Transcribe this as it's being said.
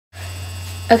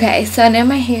Okay, so I know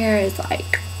my hair is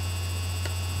like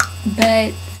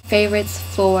but favorites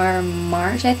for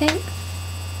March, I think.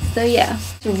 So yeah,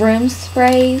 room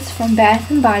sprays from Bath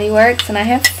and Body Works, and I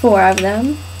have 4 of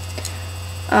them.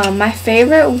 My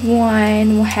favorite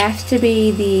one will have to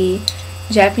be the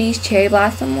Japanese Cherry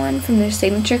Blossom one from their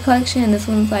signature collection, and this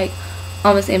one's like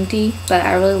almost empty, but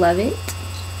I really love it.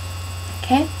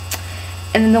 Okay,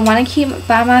 and then the one I keep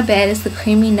by my bed is the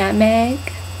Creamy Nutmeg,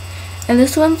 and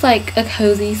this one's like a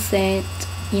cozy scent,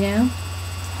 you know.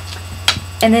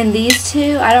 And then these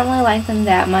two, I don't really like them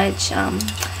that much. I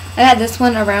got this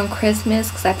one around Christmas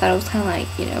because I thought it was kind of like,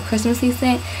 you know, Christmassy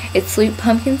scent. It's Sweet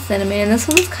Pumpkin Cinnamon, and this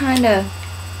one's kind of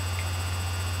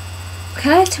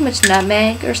too much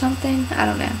nutmeg or something. I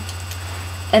don't know.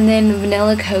 And then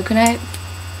Vanilla Coconut.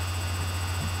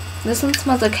 This one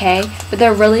smells okay, but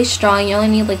they're really strong. You only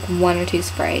need like 1 or 2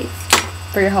 sprays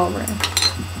for your whole room.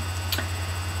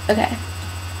 Okay.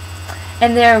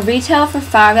 And they're retail for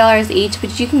 $5 each,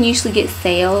 but you can usually get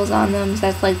sales on them, so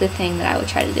that's like the thing that I would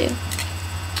try to do.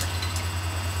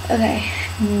 Okay,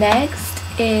 next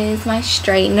is my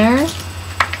straightener.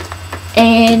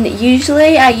 And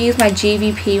usually I use my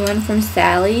GVP one from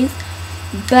Sally's,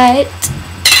 but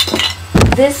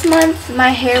this month my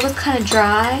hair was kind of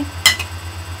dry,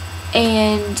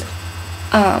 and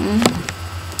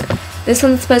this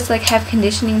one's supposed to like have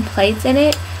conditioning plates in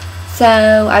it.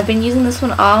 So I've been using this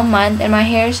one all month, and my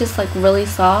hair is just like really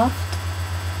soft.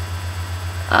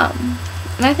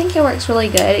 And I think it works really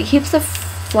good. It keeps the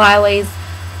flyaways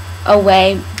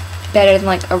away better than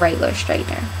like a regular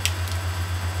straightener.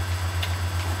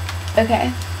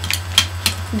 Okay.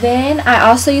 Then I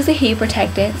also use a heat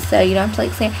protectant, so you don't have to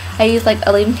like say. I use like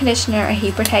a leave-in conditioner, a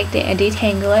heat protectant, a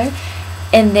detangler,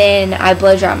 and then I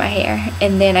blow dry my hair,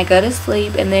 and then I go to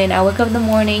sleep, and then I wake up in the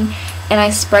morning and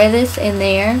I spray this in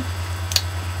there.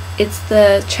 It's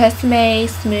the Tresemme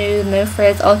Smooth No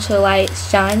Frizz Ultra Light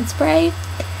Shine Spray,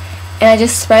 and I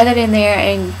just spray that in there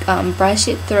and brush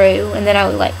it through, and then I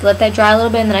would like let that dry a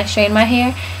little bit, and then I straighten my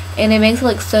hair, and it makes it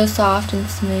look so soft and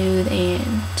smooth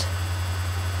and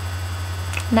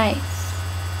nice.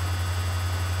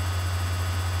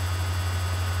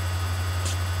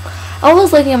 I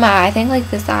was looking at my eye. I think like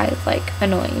this eye is like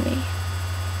annoying me.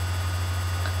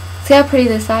 See how pretty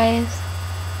this eye is?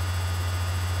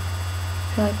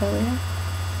 Feel like earlier.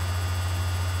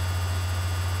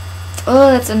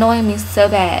 Oh, that's annoying me so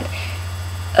bad.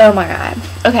 Oh my god.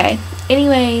 Okay.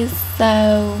 Anyways,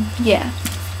 so yeah.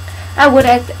 I would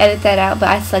edit that out, but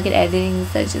I suck at editing,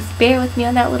 so just bear with me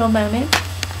on that little moment.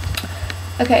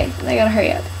 Okay, I gotta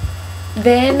hurry up.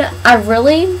 Then I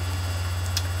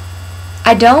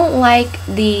don't like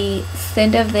the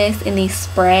scent of this in the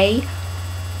spray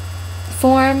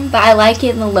form, but I like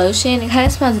it in the lotion. It kind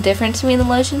of smells different to me in the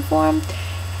lotion form,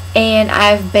 and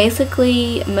I've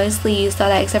basically mostly used all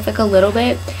that except for like a little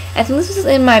bit. I think this was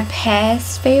in my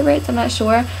past favorites, I'm not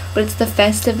sure, but it's the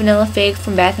Festive Vanilla Fig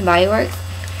from Bath and Body Works.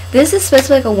 This is supposed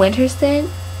to be like a winter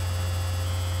scent,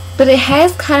 but it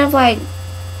has kind of like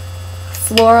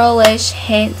floral-ish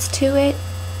hints to it,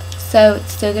 so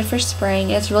it's still good for spring.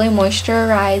 It's really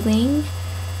moisturizing,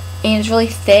 and it's really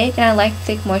thick, and I like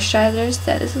thick moisturizers,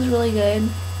 so this is really good.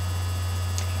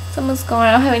 It's almost gone.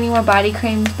 I don't have any more body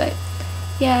creams, but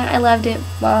yeah, I loved it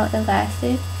while it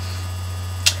lasted.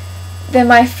 Then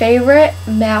my favorite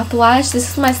mouthwash, this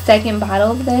is my second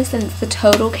bottle of this, and it's the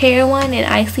Total Care one in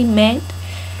Icy Mint,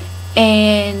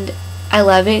 and I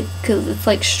love it because it's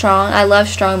like strong. I love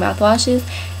strong mouthwashes,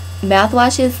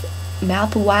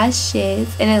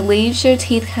 and it leaves your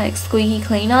teeth kind of like squeaky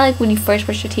clean. Not like when you first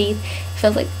brush your teeth, it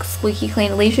feels like squeaky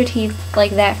clean. It leaves your teeth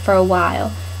like that for a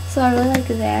while, so I really like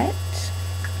that.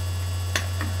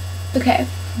 Okay,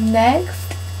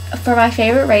 next, for my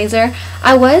favorite razor,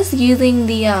 I was using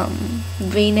the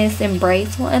Venus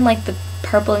Embrace one, like the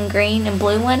purple and green and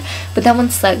blue one, but that one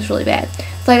sucks really bad.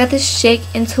 So I got this Chic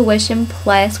Intuition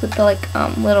Plus with the like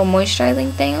little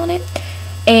moisturizing thing on it,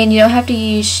 and you don't have to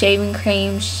use shaving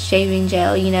cream, shaving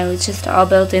gel, you know, it's just all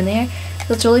built in there,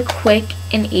 so it's really quick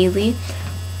and easy.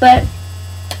 But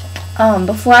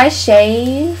before I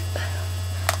shave,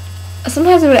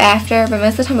 sometimes I do it after, but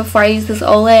most of the time before, I use this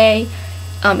Olay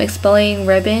exfoliating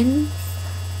ribbon,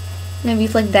 and I've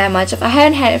used like that much. If I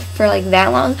hadn't had it for like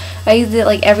that long, I used it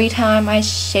like every time I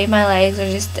shave my legs or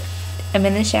just I'm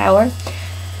in the shower.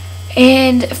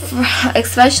 And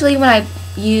especially when I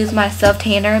use my self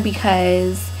tanner,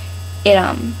 because it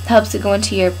helps it go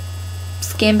into your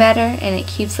skin better and it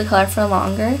keeps the color for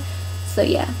longer. So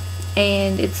yeah,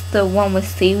 and it's the one with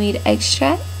seaweed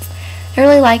extract. I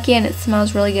really like it, and it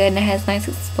smells really good, and it has nice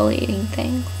exfoliating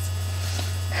things.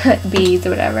 Beads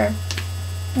or whatever.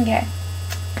 Okay.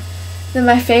 Then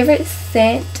my favorite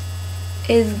scent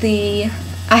is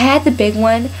I had the big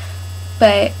one,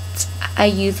 but I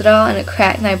used it all and it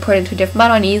cracked and I poured it into a different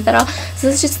bottle and used that all. So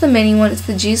this is just the mini one. It's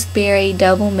the Juice Berry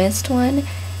Double Mist one.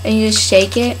 And you just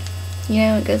shake it. You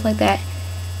know, it goes like that.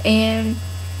 And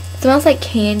it smells like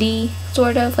candy,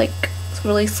 sort of. Like, it's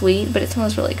really sweet, but it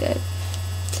smells really good.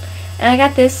 And I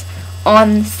got this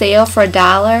on sale for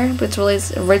 $1, but it's really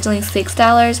originally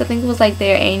 $6. I think it was like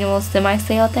their annual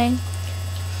semi-sale thing.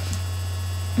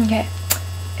 Okay.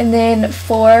 And then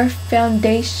for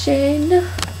foundation,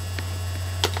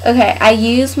 okay, I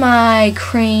use my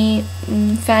cream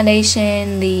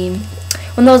foundation, one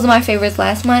of those are my favorites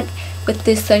last month, with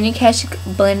this Sonia Kashuk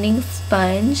blending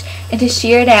sponge. And to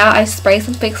sheer it out, I spray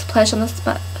some Fix Plus on the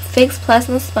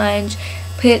sponge,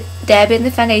 dab it in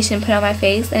the foundation, put it on my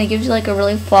face, and it gives you like a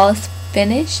really flawless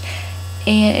finish,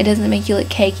 and it doesn't make you look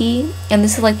cakey. And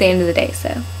this is like the end of the day, so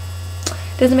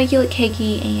it doesn't make you look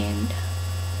cakey, and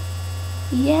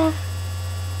yeah.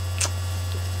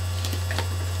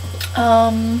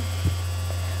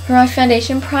 For my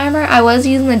foundation primer, I was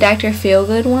using the Dr.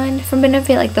 Feelgood one from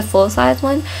Benefit, like the full size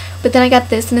one, but then I got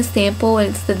this in a sample, and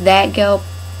it's the That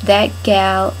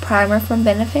Gal primer from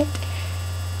Benefit,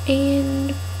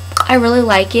 and I really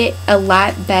like it a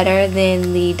lot better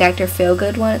than the Dr.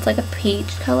 Feelgood one. It's like a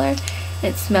peach color.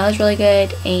 It smells really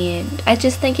good, and I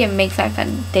just think it makes my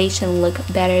foundation look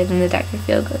better than the Dr.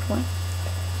 Feelgood one.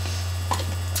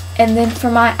 And then for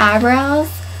my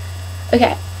eyebrows,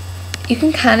 okay, you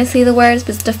can kind of see the words,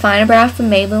 but it's Define a Brow from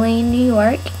Maybelline New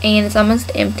York, and it's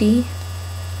almost empty.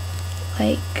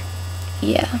 Like,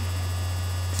 yeah.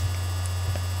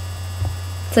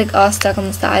 It's like all stuck on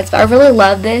the sides, but I really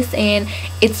love this, and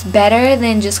it's better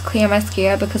than just clear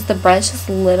mascara because the brush is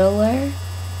littler,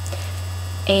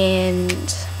 and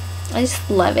I just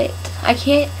love it.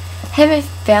 Haven't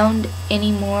found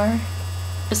any more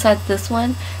besides this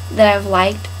one that I've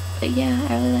liked, but yeah,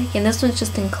 I really like it. And this one's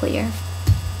just in clear.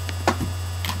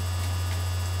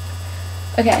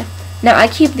 Okay, now I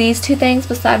keep these two things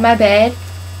beside my bed,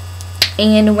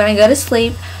 and when I go to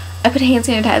sleep, I put hand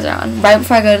sanitizer on right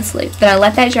before I go to sleep. Then I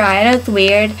let that dry. I know it's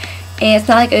weird, and it's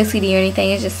not like OCD or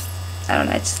anything. It's just, I don't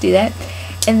know, I just do that.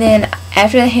 And then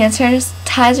after the hand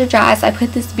sanitizer dries, I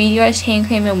put this Beauty Rush hand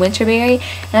cream in Winterberry,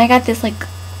 and I got this like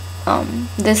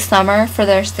this summer for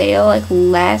their sale, like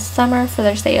last summer for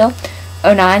their sale,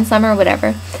 09 summer,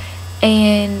 whatever.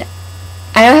 And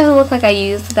I know it doesn't look like I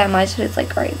used that much, but it's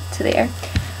like right to there.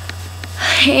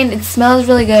 And it smells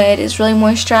really good. It's really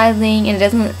moisturizing, and it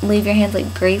doesn't leave your hands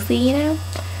like greasy, you know.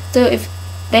 So if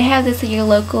they have this at your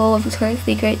local Victoria's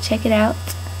Secret, check it out.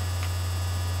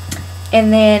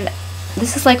 And then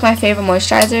this is like my favorite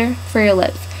moisturizer for your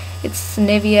lips. It's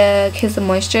Nivea Kiss of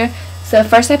Moisture. So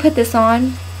first I put this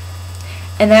on,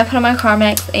 and then I put on my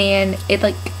Carmex, and it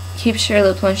like keeps your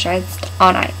lips moisturized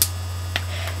all night.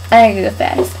 I gotta go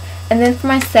fast. And then for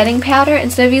my setting powder,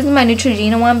 instead of using my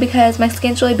Neutrogena one because my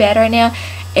skin's really bad right now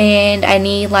and I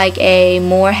need like a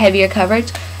more heavier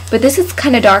coverage, but this is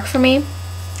kind of dark for me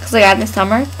because I got it in the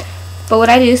summer. But what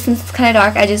I do, since it's kind of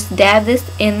dark, I just dab this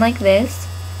in like this,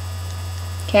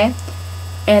 okay,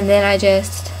 and then I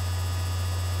just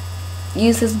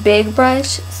use this big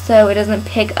brush so it doesn't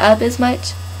pick up as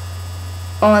much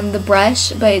on the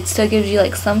brush, but it still gives you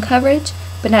like some coverage,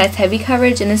 but not as heavy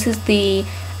coverage. And this is the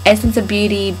Essence of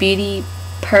Beauty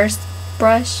Purse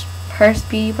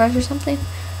Beauty Brush or something,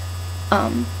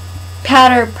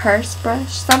 powder purse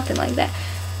brush, something like that.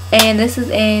 And this is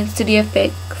in Studio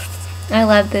Fix. I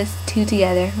love this two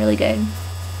together, really good.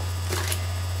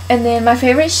 And then my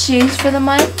favorite shoes for the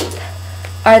month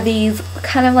are these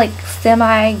kind of like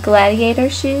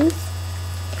semi-gladiator shoes,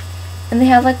 and they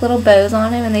have like little bows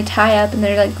on them, and they tie up, and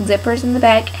they're like zippers in the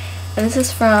back. And this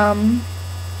is from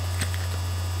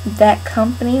that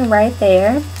company right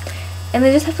there, and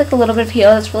they just have like a little bit of heel.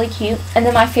 That's really cute. And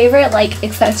then my favorite like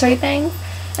accessory things,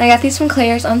 and I got these from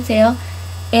Claire's on sale,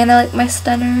 and I like my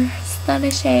stunner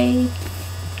shade.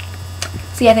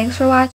 So yeah, thanks for watching.